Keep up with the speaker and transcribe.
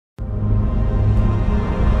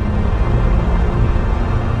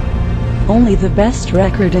Only the best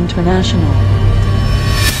record international.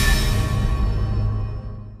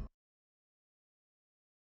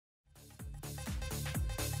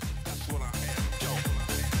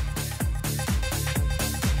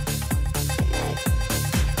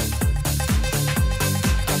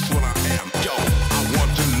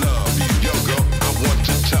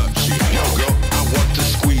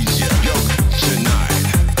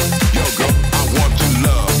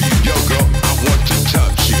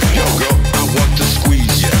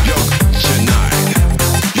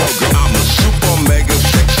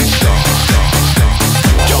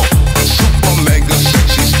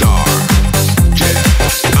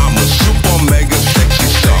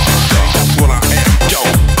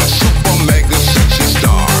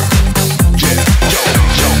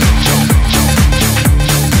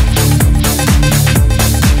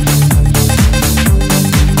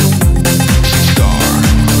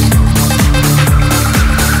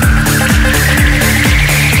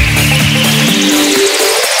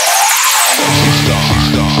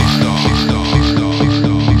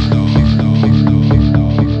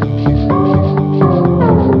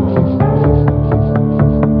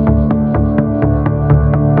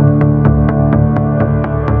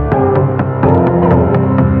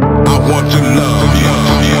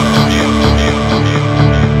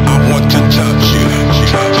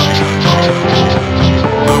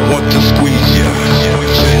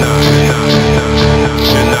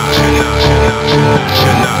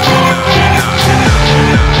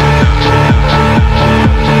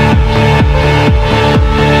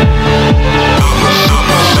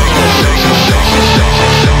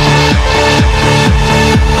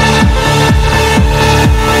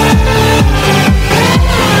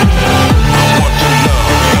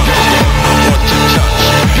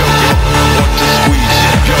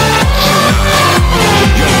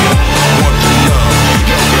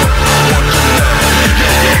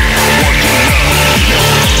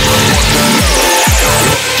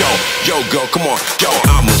 Come on, yo,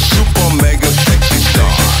 I'm a super mega sexy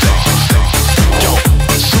star. Yo,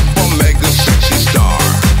 a super mega sexy star.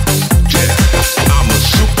 Yeah, I'm a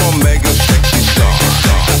super mega sexy star.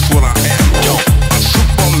 That's what I am. Yo, a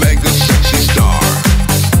super mega sexy star.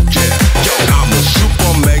 Yeah, yo, I'm a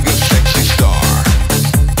super mega sexy star.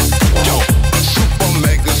 Yo, a super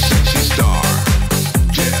mega sexy star.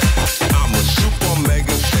 Yeah, I'm a super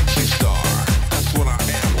mega sexy star. That's what I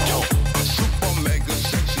am. Yo, a super mega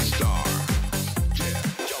sexy star.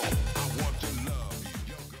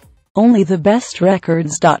 Only the best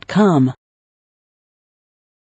records.com